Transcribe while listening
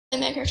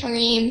Minecraft Hunger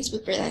Games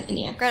with Brilliant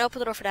India. Grant, open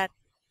the door for Dad.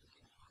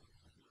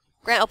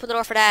 Grant, open the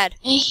door for Dad.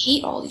 I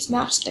hate all these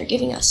maps that they're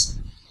giving us.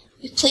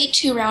 We've played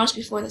 2 rounds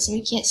before this and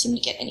we can't seem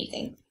to get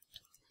anything.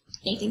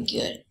 Anything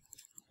good.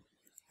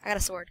 I got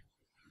a sword.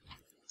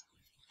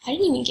 I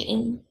didn't even get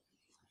in.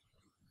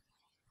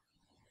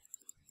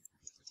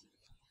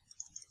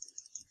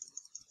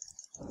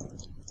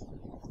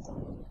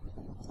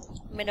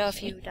 Let me know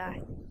if you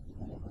die.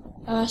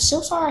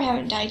 So far I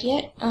haven't died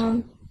yet.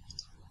 I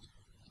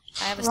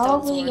have a stone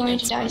Probably sword. going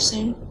to die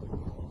soon.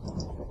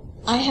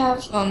 I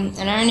have an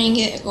iron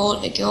ingot, a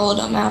gold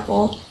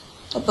apple,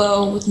 a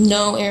bow with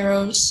no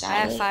arrows. Sadly. I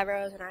have 5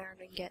 arrows and iron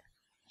ingot.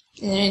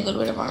 And then a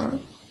little bit of armor.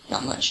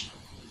 Not much.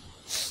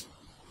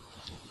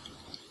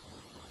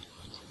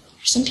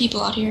 There's some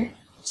people out here.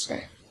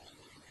 Sorry.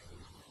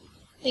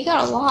 They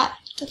got a lot.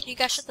 You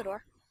guys shut the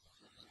door.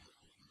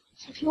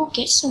 How do people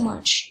get so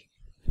much?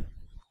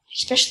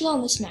 Especially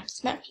on this map.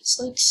 This map is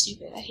like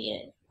stupid. I hate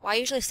it. Well, I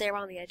usually stay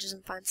around the edges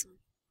and find some.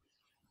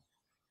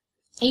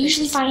 I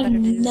usually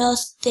find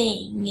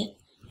nothing.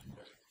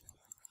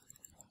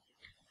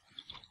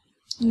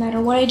 No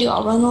matter what I do,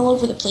 I'll run all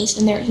over the place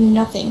and there's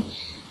nothing.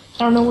 I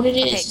don't know what it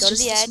is. Okay, It's go to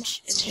just the this edge map.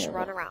 and It's just terrible.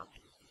 run around.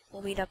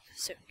 We'll meet up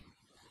soon.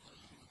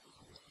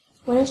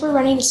 What if we're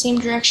running the same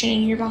direction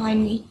and you're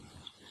behind me?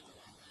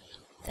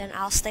 Then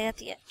I'll stay at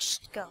the edge.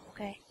 Just go,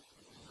 okay?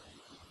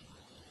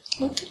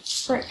 What the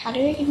frick? How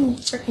did I even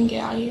frickin'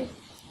 get out of here?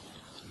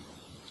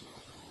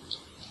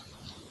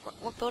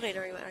 What building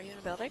are you in? Are you in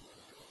a building?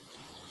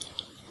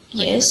 Yes.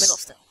 Or are you in the middle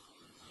still?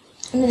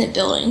 I'm in the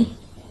building.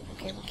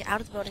 Okay, we'll get out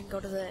of the building, go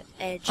to the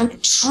edge. I'm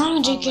and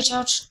trying to follow get it.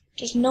 out.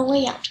 There's no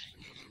way out.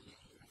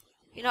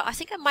 You know, I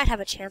think I might have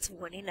a chance of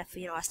winning if,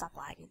 I stop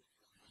lagging.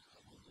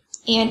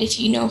 And if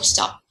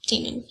stop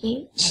teaming with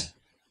me.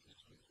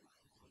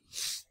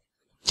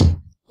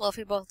 Well, if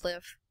we both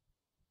live.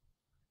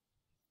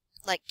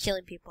 Like,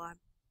 killing people, I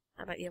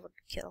might be able to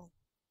kill.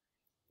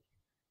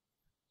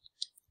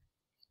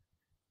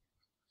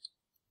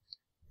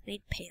 I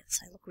need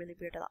pants. I look really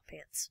weird without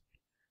pants.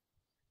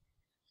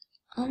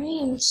 I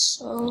am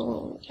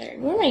so tired.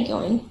 Where am I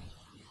going?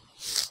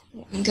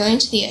 I'm going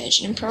to the edge,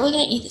 and I'm probably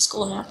going to eat this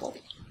golden apple.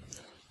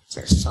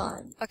 For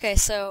fun. Okay,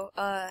 so,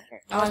 I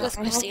was with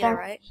Christina,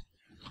 right?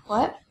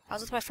 What? I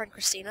was with my friend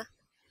Christina.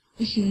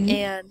 Mm-hmm.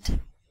 And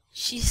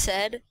she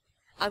said,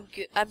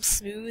 I'm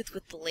smooth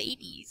with the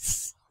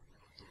ladies.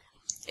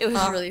 It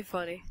was really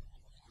funny.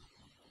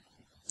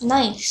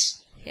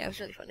 Nice. Yeah, it was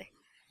really funny.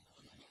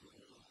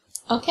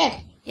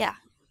 Okay. Yeah.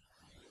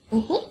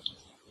 Mm-hmm.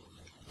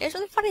 It was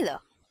really funny, though.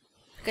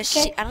 Because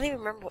Okay. I don't even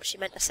remember what she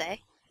meant to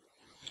say.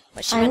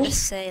 But she meant to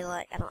say,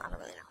 like, I don't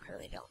really know. I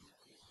really don't.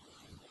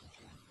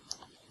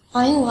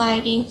 I'm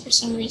lagging for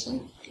some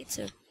reason. Me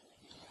too.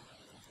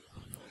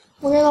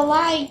 We're the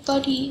lag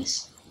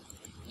buddies.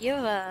 You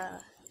have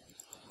a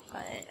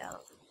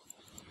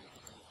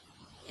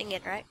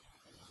ingot, right?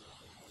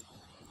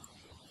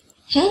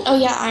 Oh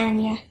yeah, iron,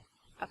 yeah.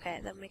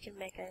 Okay, then we can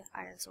make an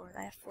iron sword.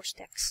 I have 4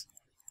 sticks.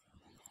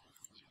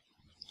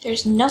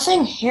 There's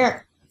nothing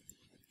here.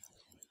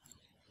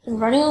 I'm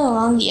running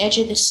along the edge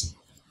of this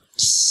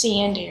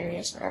sand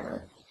area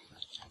forever.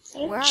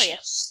 Where are you?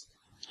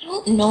 I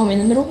don't know, I'm in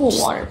the middle of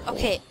a water pool.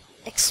 Okay,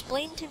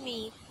 explain to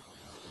me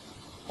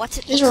what's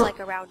it There's looks a- like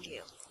around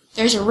you.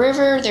 There's a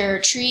river, there are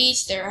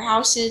trees, there are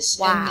houses.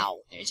 Wow.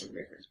 And there's a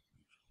river.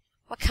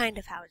 What kind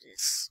of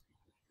houses?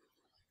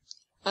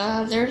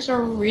 There's a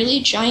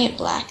really giant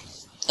black.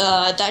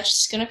 That's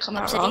just gonna come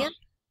out wrong. Obsidian?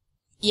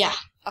 Yeah.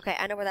 Okay,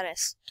 I know where that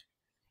is.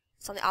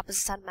 It's on the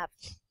opposite side of the map.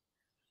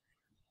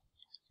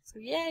 So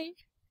yay!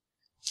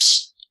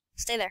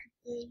 Stay there.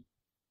 Okay,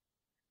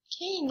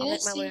 I'll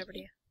make my way over to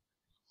you.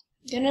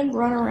 I'm gonna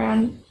run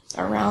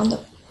around the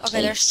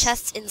Okay, there's place.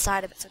 chests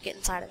inside of it, so get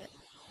inside of it.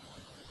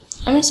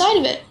 I'm inside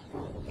of it.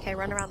 Okay,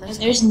 run around And this.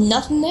 there's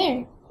nothing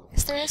there.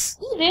 Yes, there is.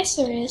 Ooh, yes,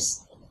 there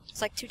is.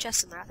 It's like 2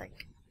 chests in there, I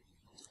think.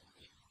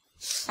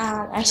 I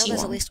I know see there's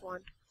one. at least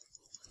 1.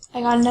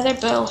 I got another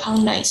bow. How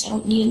nice. I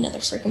don't need another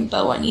freaking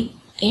bow. I need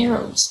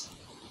arrows.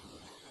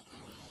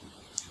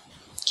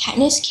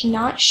 Katniss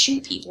cannot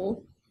shoot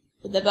people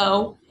with a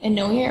bow and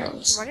no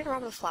arrows. I'm running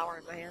around with a flower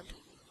in my hand.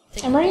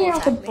 Think I'm running people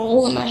around with a will attack me?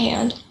 bowl in my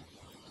hand.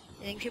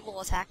 You think people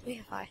will attack me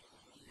if I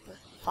have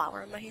a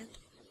flower in my hand?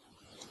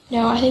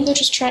 No, I think they're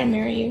just trying to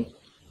marry you.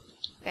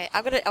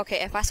 Okay, okay,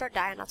 if I start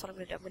dying, that's what I'm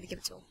gonna do. I'm gonna give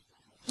it to them.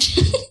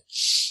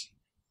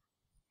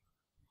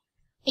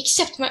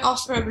 Accept my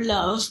offer of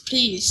love.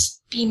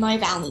 Please be my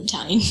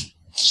Valentine.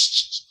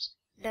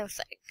 No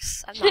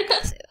thanks. I'm not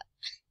gonna say that.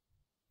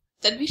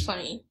 That'd be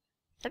funny.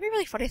 That'd be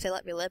really funny if they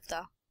let me live,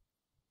 though.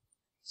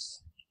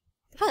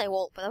 They probably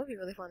won't, but that would be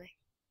really funny.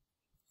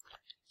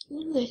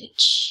 Ooh, there's a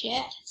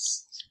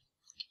chest.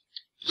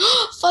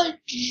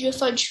 Fudge.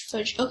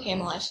 Okay,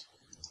 I'm alive.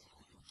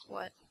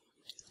 What?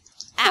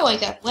 Oh, I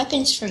got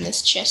weapons from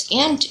this chest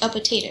and a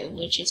potato,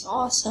 which is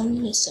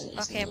awesome.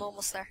 Okay, I'm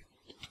almost there.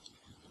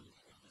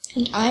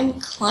 And I'm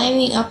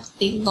climbing up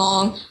the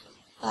long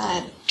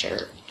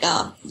ladder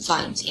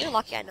vines You're here.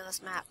 lucky I know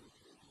this map.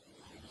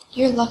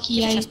 You're lucky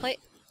Get a I... chest plate?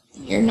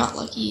 You're not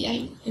lucky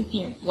I am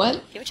here. What? Do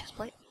you have a chest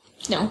plate?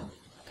 No.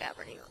 Okay, I'm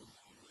ready.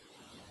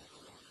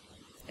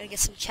 Gotta get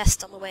some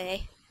chests on the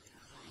way.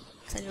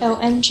 Oh,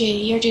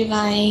 MJ, you're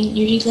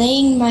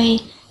delaying my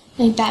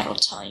battle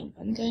time.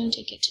 I'm going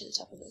to get to the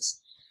top of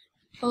this.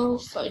 Oh,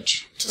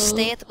 fudge. Just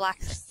stay at the black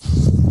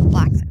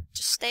thing.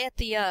 Just stay at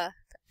the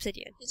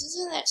obsidian. This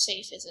isn't that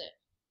safe, is it?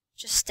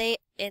 Just stay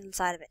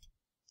inside of it.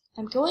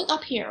 I'm going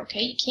up here,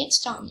 okay? You can't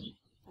stop me.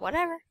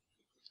 Whatever.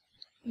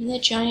 I'm in the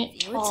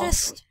giant You tall...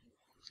 insist.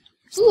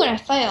 Ooh, and I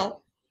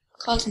fell.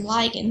 Cause I'm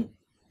lagging.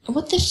 And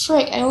what the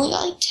frick? I only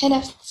got like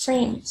 10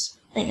 frames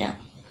right now.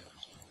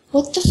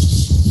 What the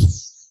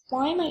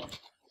Why am I...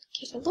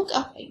 Okay, if I look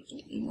up, I can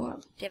get more.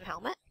 Do you have a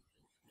helmet?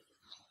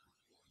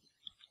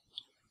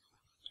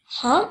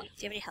 Huh? Do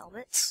you have any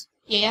helmets?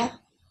 Yeah.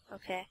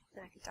 Okay,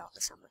 then I can throw out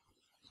this helmet.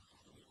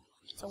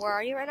 So where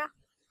are you right now?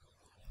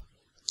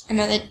 I'm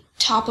at the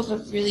top of a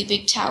really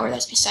big tower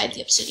that's beside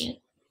the obsidian.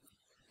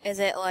 Is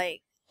it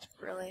like,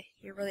 really?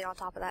 You're really on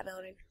top of that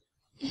building?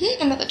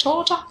 I'm at the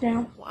total top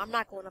now. Well, I'm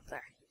not going up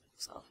there.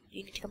 So,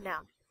 you need to come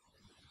down.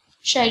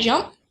 Should I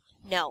jump?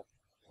 No.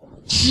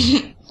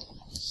 I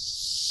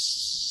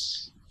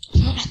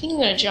think I'm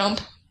gonna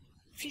jump.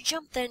 If you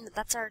jump, then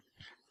that's our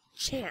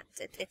chance.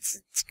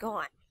 It's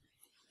gone.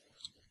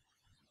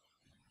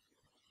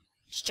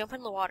 Just jump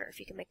in the water if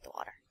you can make the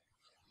water.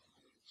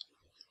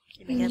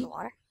 Can you make it in the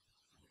water?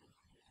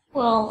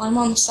 Well, I'm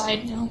on the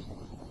side now.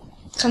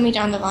 Coming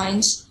down the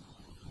vines.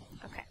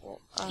 Okay,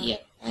 well, Yeah,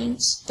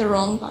 vines. The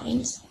wrong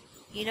vines.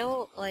 you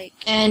know, like...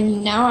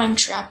 And now I'm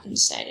trapped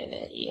inside of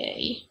it.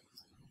 Yay.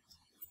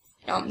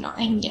 No, I'm not.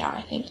 I can get out,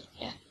 I think.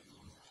 Yeah.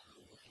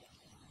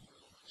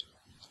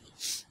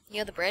 You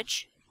know the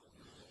bridge?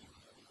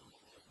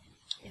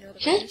 You know the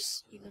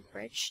bridge? You know the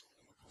bridge?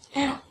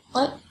 Ow.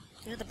 What?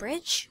 You know the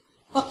bridge?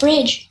 What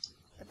bridge?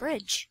 The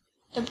bridge.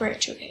 The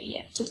bridge, okay,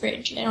 yeah, the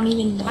bridge. I don't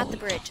even know. I'm at the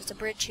bridge. There's a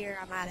bridge here.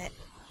 I'm at it.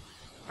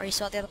 Are you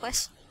still at the other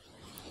place?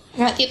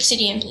 I'm at the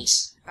obsidian,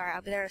 please. Alright,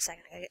 I'll be there in a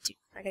second. I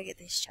gotta get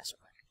these chests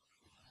real quick.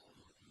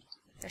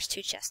 There's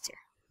 2 chests here.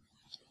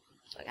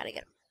 So I gotta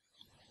get them.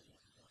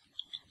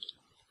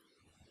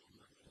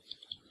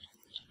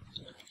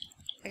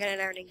 I got an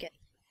iron ingot.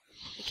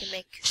 We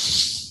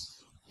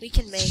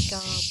can make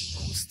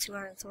almost 2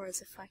 iron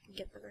swords if I can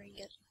get another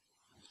ingot.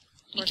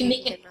 We can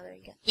make another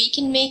ingot. We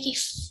can make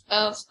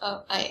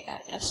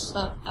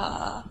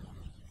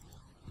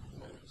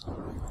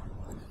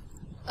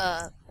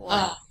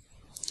What?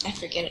 I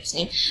forget its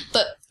name,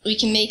 but we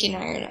can make an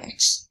iron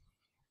axe.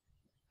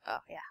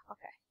 Oh yeah,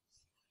 okay.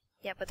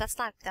 Yeah, but that's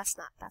not good. It's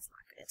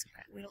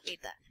okay. We don't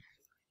need that.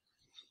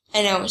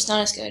 I know it's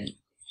not as good.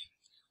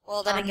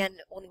 Well, then again,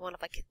 only one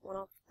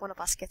of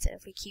us gets it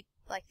if we keep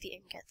like the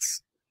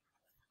ingots.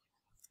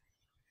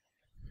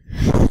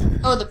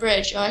 Oh, the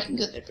bridge. Oh, I can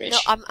go to the bridge. No,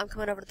 I'm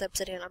coming over to the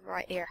obsidian. I'm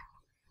right here.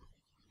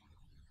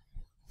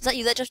 Is that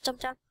you that just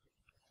jumped down?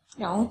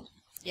 No.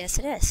 Yes,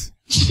 it is.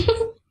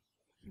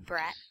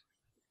 Brat.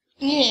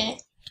 Yeah.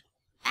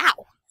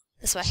 Ow!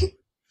 This way.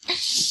 I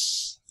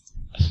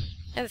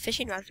have a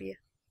fishing rod for you.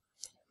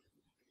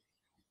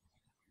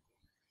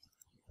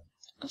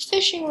 A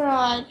fishing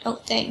rod. Oh,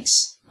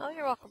 thanks. Oh,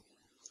 you're welcome.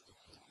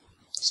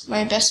 It's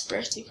my best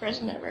birthday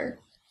present ever.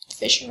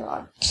 Fishing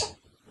rod.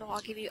 No,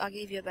 I'll give you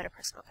a better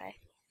present, okay?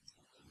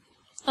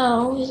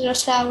 Oh, is it a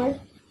flower?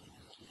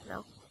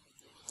 No.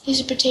 Is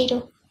it a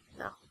potato?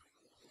 No.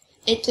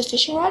 It's a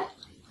fishing rod?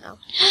 No.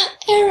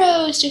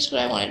 Arrows! Just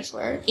what I wanted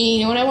for. And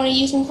you know what I want to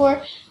use them for?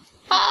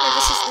 Yeah,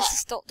 this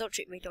is don't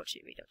shoot me, don't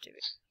shoot me.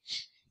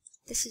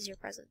 This is your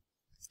present.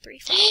 3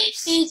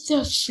 flowers. It's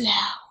a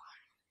flower.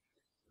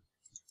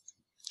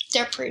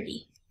 They're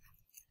pretty.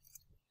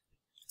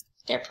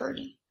 They're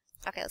pretty.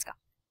 Okay, let's go.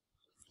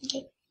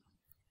 Okay.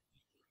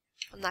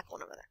 I'm not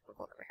going over there. We're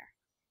going over here.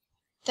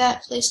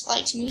 That place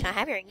likes me. Can I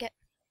have your ingot?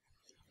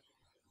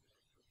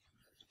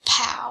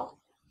 Pow.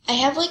 I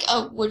have like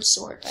a wood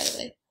sword, by the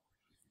way.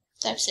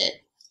 That's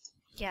it.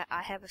 Yeah,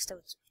 I have a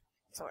stone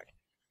sword.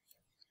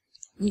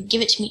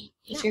 Give it to me.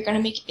 If you're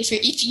gonna get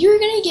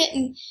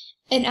an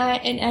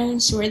iron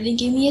sword, then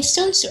give me a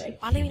stone sword.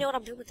 I don't even know what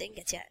I'm doing with the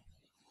ingots yet.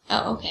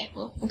 Oh, okay.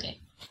 Well, okay.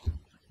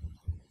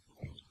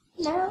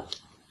 No.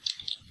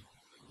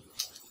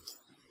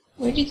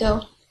 Where'd you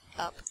go?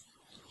 Up.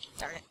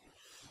 Darn it.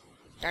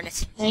 Darn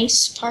it.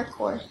 Nice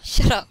parkour.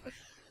 Shut up.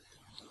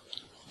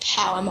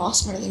 Pow, I'm all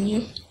smarter than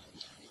you.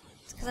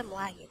 It's because I'm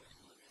lagging.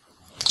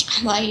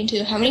 I'm lagging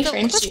too. How many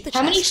frames do you?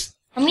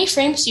 How many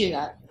frames do you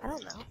got? I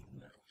don't know.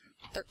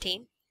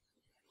 13.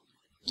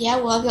 Yeah,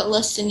 well, I've got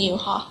less than you,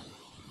 huh?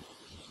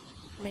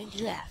 How many do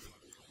you have?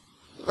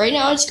 Right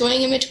now, it's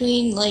going in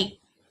between like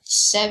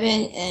 7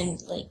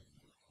 and like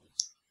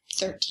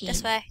 13.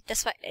 This way.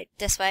 It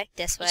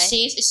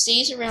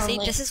stays around. See,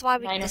 like, this is why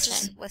 9 or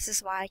 10. this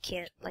is why I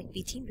can't like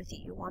be teamed with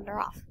you. You wander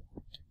off.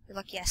 You're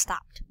lucky I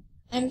stopped.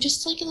 I'm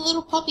just like a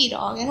little puppy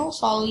dog. I don't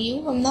follow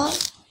you. I'm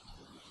not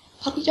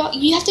puppy dog.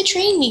 You have to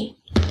train me.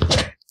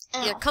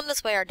 Ow. Either come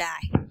this way or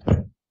die.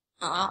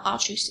 Oh, I'll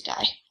choose to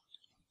die.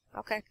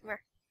 Okay, come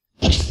here.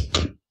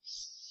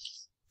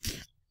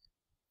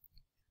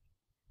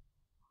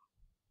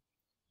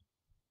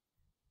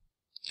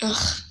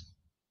 Ugh.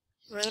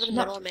 You wanna go to the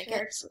Not middle and make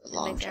prepared it? for a And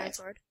long make the iron drive.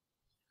 sword?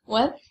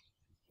 What?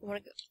 You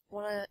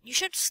you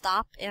should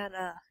stop and,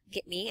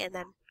 get me and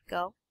then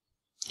go.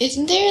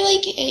 Isn't there,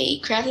 like, a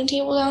crafting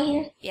table down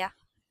here? Yeah.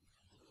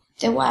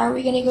 Then why are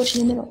we gonna go to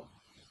the middle?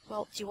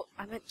 Well, do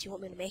you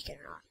want me to make it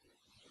or not?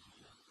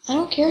 I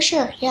don't care,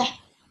 sure, yeah.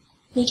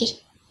 Make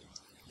it.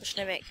 What should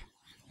I make?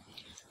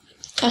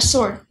 A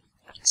sword.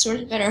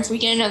 Sword is better. If we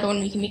get another one,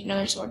 we can make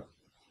another sword.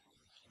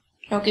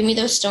 No, give me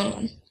those stone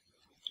one.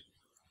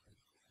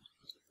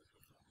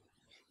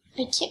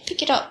 I can't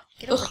pick it up.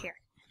 Get over here.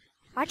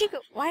 Why did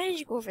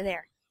you go over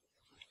there?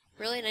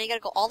 Really? Now you gotta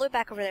go all the way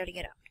back over there to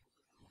get up.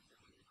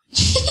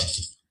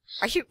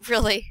 Are you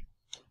really?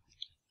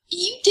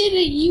 You did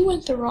it. You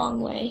went the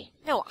wrong way.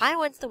 No, I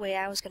went the way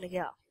I was gonna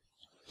go.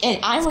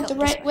 And I went go the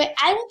this right way.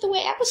 I went the way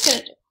I was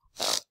gonna do.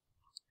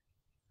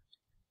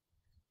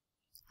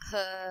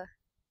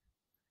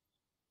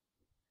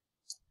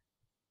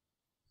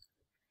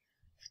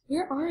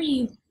 Where are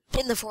you?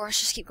 In the forest.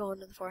 Just keep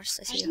going in the forest.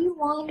 I Why see do you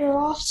wander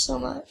off so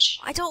much?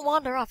 I don't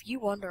wander off. You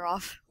wander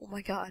off. Oh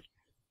my god.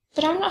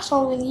 But I'm not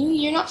following you.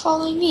 You're not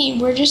following me.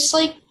 We're just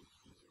like,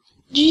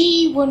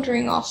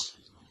 wandering off.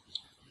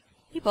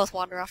 You both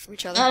wander off from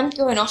each other. I'm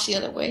going off the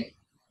other way.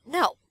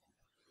 No.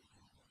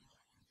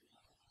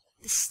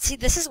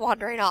 This is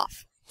wandering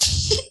off.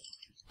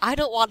 I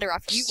don't wander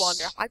off. You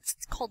wander off. It's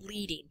called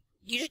leading.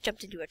 You just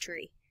jumped into a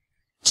tree.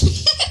 You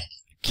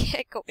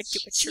can't go into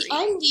a tree. See,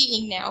 I'm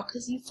leading now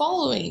because you're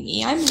following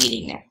me. I'm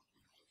leading now.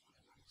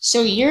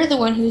 So you're the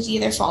one who's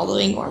either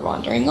following or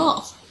wandering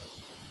off.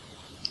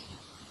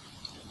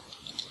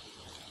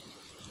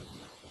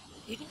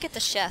 You didn't get the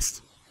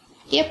chest.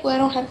 Yep, well, I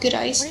don't have good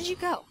eyes. Where did you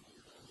go?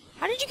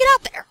 How did you get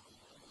out there?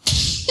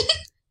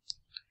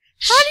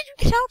 How did you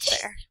get out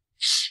there?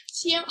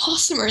 See, I'm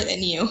awesomer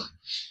than you.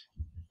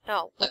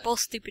 No, we're both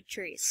stupid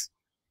trees.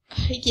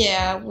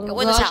 Yeah, well, Go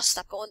in this house.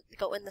 Stop. Go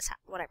in this house.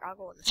 Whatever. I'll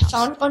go in this I house.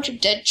 found a bunch of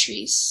dead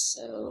trees,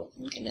 so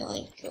I'm gonna,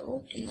 like,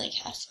 go and, like,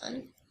 have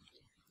fun.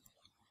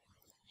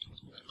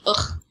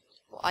 Ugh.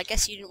 Well, I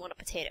guess you didn't want a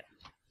potato.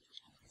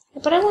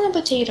 But I want a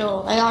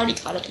potato. I already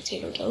got a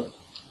potato, though.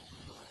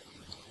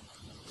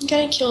 I'm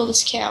gonna kill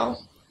this cow.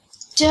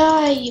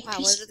 Die, you Wow, what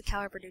piece. did the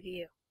cow ever do to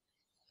you?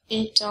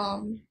 It,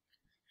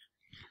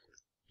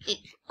 Here,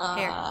 come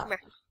here.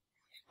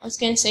 I was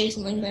gonna say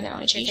something, but now I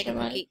Here, changed take a my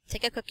mind. cookie.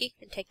 Take a cookie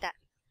and take that.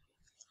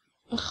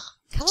 Ugh.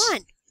 Come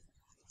on.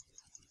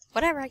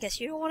 Whatever, I guess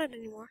you don't want it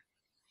anymore.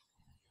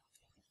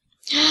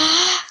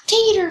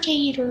 Tater.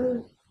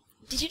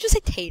 Did you just say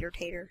tater?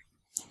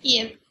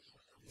 Yeah,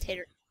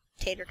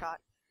 Tater tot.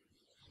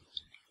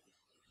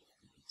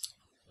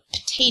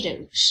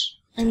 potatoes.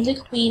 I'm the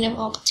queen of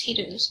all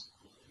potatoes.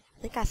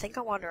 I think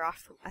I wandered off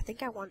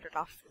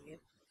from you.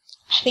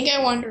 I think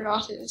I wandered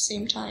off at the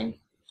same time.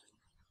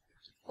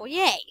 Well,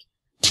 yay.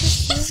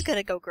 This is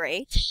gonna go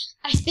great.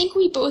 I think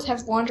we both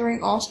have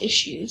wandering off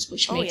issues,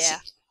 which Oh, makes yeah.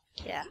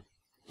 Yeah.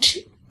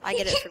 I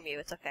get it from you.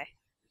 It's okay.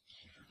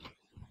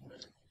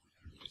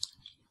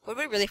 What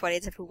would be really funny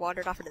is if we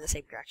wandered off into the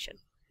same direction.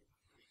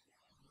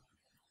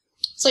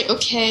 It's like,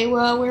 okay,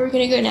 well, where are we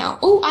gonna go now?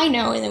 Oh, I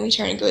know, and then we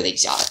turn and go the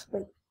exact,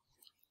 like,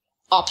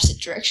 opposite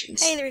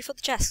directions. Hey, they refilled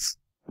the chests.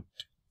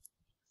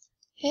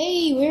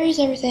 Hey, where is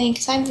everything?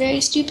 Because I'm very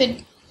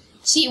stupid.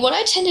 See, what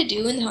I tend to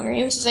do in the Hunger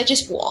Games is I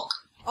just walk.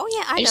 Oh,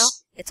 yeah, I know.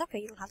 just- It's okay.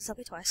 You don't have to tell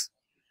me twice.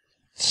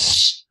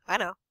 I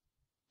know.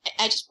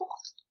 I just walk.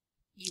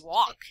 You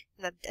walk.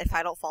 And then if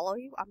I don't follow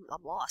you, I'm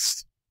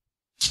lost.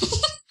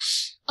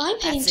 I'm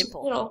heading to the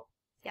simple. middle.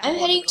 Yeah, I'm going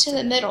heading to too.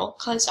 the middle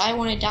because I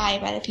want to die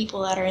by the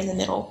people that are in the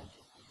middle.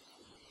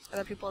 Are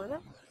there people in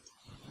there?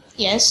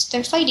 Yes,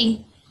 they're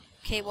fighting.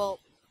 Okay, well,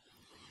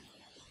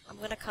 I'm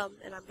gonna come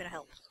and I'm gonna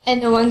help.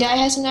 And the one guy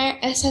has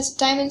a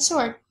diamond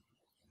sword.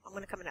 I'm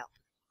gonna come and help.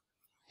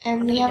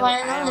 And I we don't have even know-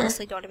 iron I armor.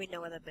 honestly don't even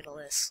know where the middle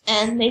is.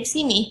 And they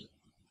see me.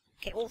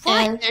 Okay, well,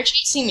 fine. And they're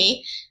chasing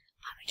me.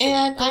 How did you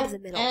And go to the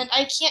middle?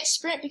 I can't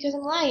sprint because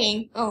I'm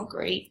lagging. Oh,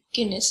 great.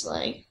 Goodness,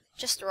 lag.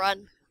 Just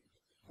run.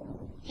 I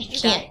You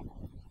can't.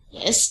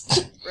 Yes.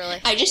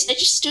 Really? I just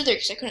stood there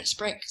because I couldn't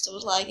sprint because I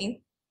was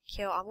lagging.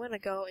 Okay, well, I'm gonna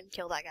go and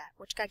kill that guy.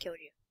 Which guy killed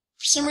you?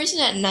 For some reason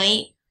at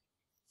night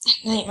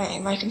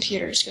my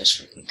computer just goes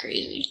freaking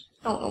crazy.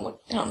 I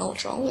don't know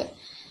what's wrong with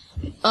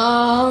it.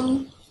 Are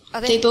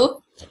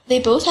They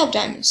both have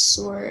diamond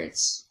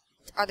swords.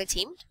 Are they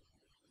teamed?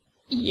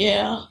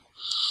 Yeah.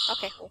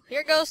 Okay, well,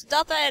 here goes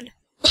nothing.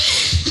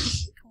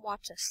 Come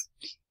watch this.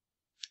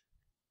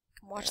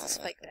 Come watch this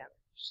fight go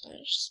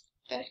down.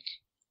 Back.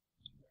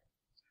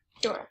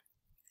 Door.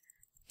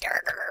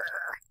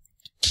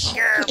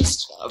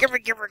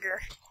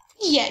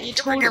 Yeah, you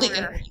totally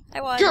did.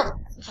 I won. Grr.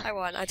 I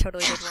won. I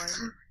totally did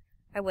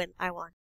win. I won.